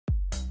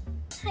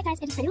Hi guys,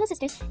 it's my little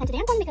assistant, and today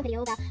I'm going to make a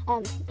video about,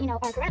 our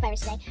coronavirus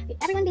today.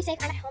 Everyone be safe.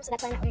 I'm at home, so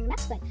that's why I'm not wearing a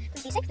mask, but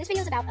please be safe. This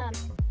video is about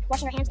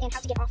washing your hands and how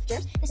to get off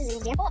germs. This is an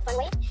example, a fun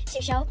way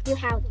to show you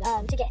how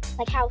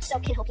how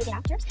soap can help you get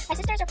off germs. My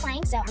sisters are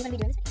playing, so I'm going to be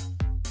doing this video.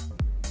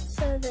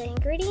 So the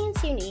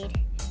ingredients you need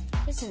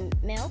is some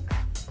milk,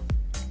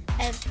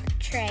 a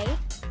tray,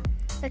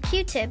 a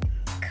Q-tip,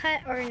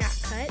 cut or not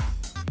cut.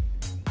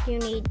 You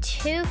need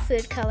 2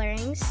 food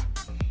colorings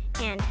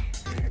and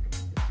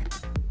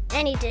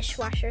any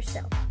dishwasher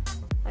soap.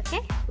 Okay,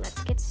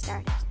 let's get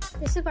started.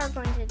 This is what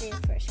we're going to do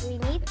first. We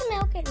need the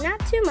milk, not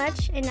too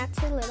much and not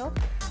too little.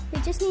 We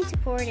just need to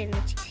pour it in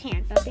what you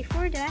can. But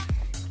before that,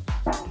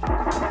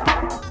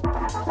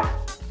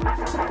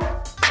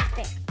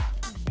 there.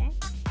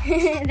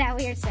 Okay. That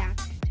weird sound.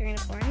 So we're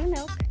gonna pour in the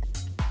milk.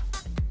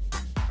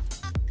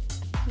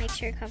 Make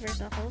sure it covers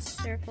the whole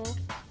circle.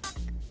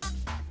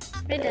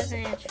 If it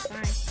doesn't, it's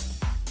fine.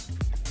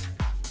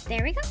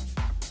 There we go.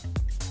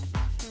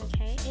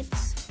 Okay,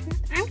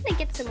 I'm gonna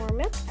get some more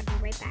milk. I'll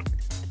be right back.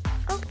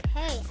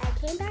 Okay, I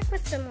came back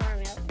with some more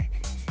milk.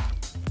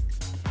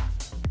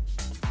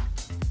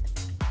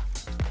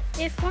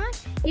 If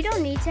you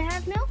don't need to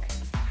have milk.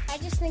 I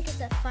just think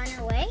it's a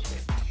funner way.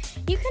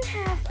 You can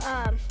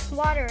have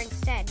water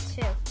instead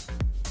too.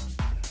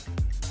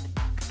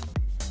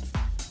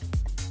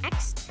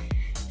 Next,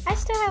 I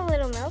still have a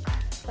little milk,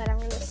 but I'm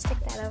gonna stick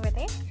that over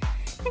there.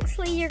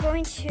 Nextly, you're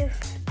going to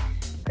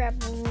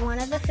grab one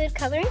of the food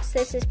colorings.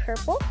 This is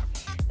purple.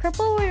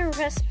 Purple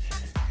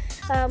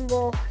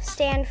will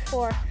stand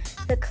for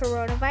the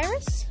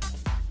coronavirus,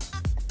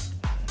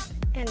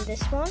 and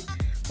this one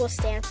will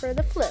stand for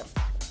the flu.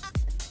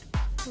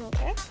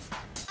 Okay,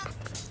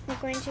 I'm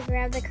going to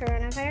grab the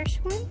coronavirus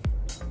one.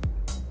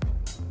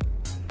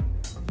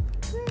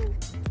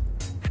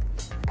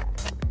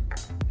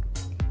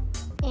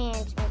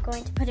 And I'm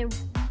going to put it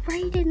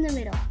right in the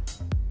middle.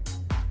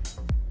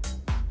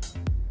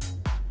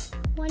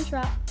 1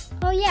 drop.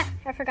 Oh yeah,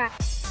 I forgot.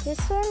 This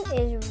one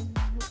is,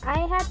 I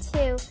have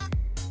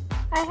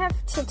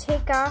to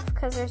take off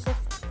because there's a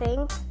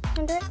thing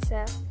under it,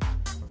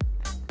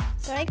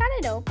 so I got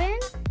it open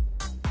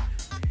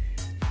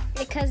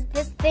because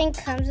this thing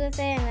comes with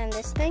it and then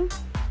this thing,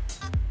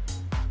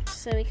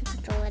 so we can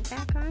put the lid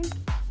back on.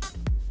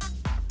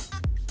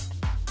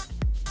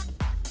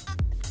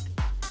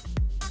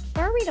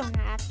 Or we don't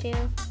have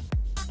to.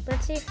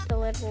 Let's see if the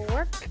lid will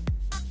work.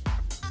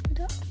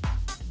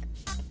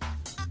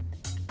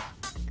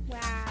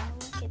 Wow,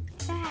 look at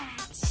that.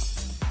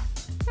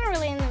 Not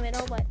really in the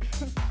middle, but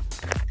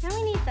now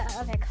we need the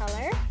other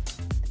color.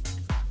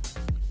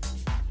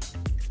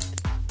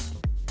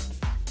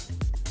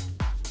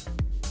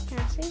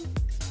 Now see?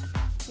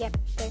 Yep,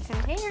 the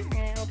container. I'm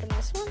gonna open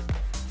this one.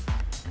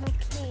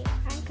 Okay,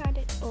 I got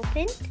it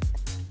opened.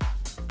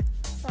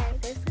 Sorry,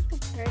 there's little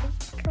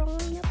birdies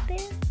crawling up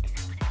there.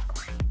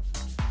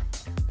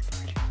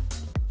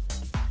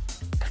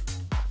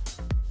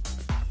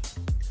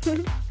 And I want to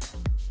be quiet.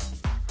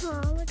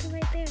 Oh, look at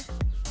right there.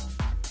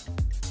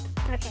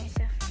 Okay,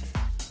 so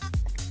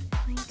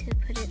I'm going to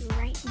put it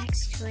right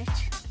next to it.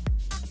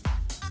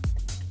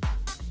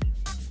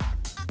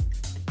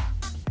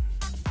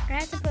 I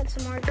had to put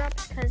some more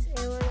drops because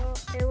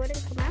it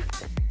wouldn't come out.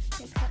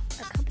 I put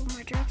a couple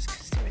more drops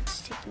because they were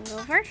sticking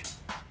over.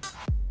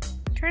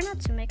 Try not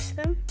to mix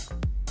them.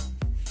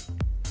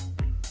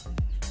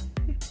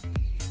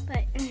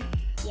 But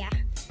yeah,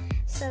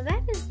 so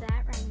that is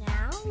that right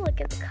now. Look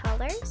at the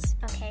colors.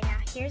 Okay, now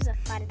here's the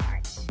fun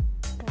part.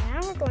 Now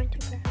we're going to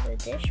grab the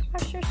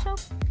dishwasher soap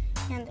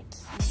and the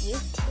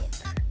Q-tip.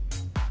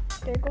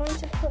 They're going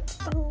to put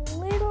a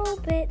little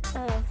bit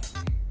of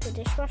the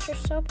dishwasher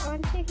soap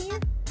onto here.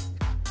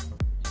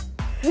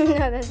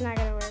 No, that's not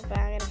gonna work, but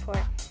I'm gonna pour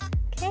it.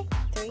 Okay,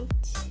 3,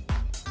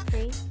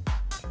 2,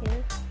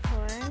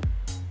 1,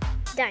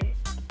 done.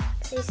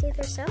 So you see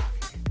there's soap?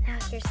 Now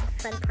here's the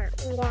fun part.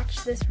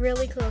 Watch this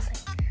really closely.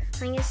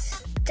 I'm gonna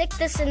stick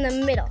this in the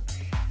middle,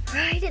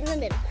 right in the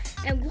middle,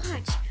 and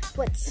watch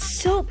what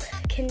soap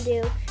can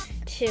do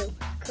to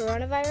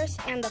coronavirus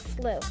and the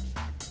flu.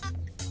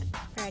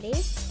 Ready,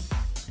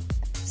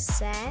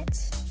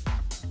 set.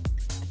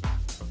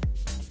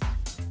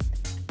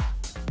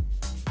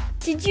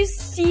 Did you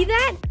see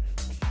that?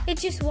 It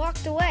just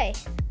walked away.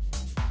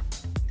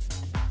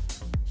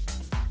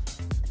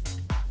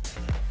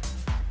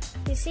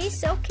 You see,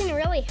 soap can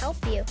really help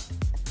you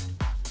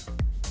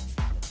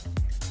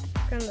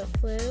from the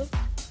flu.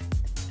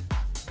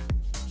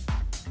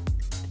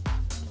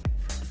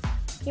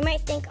 You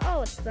might think,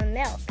 oh, it's the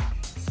milk.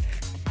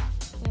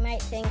 You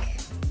might think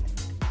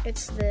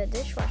it's the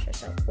dishwasher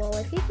soap. Well,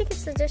 if you think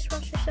it's the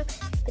dishwasher soap,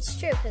 it's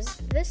true, because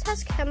this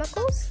has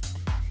chemicals.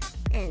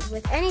 And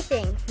with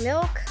anything,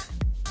 milk,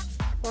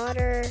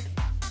 water,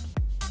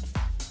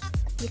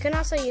 you can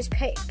also use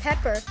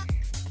pepper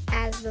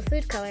as the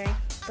food coloring.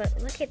 But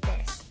look at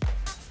this.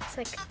 It's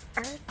like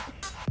art.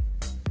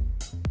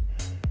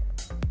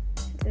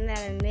 Isn't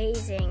that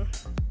amazing?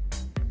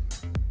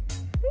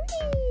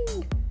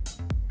 Whee!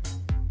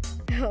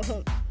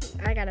 Oh,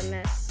 I got a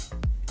mess.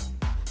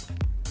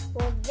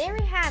 Well, there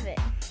we have it.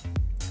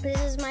 This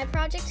is my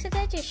project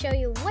today to show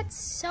you what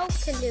soap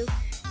can do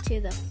to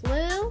the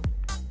flu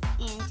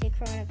and to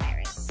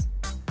coronavirus.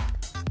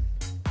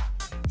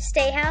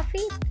 Stay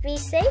healthy, be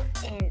safe,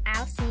 and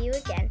I'll see you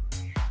again.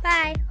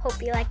 Bye.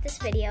 Hope you liked this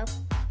video.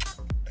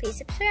 Please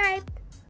subscribe.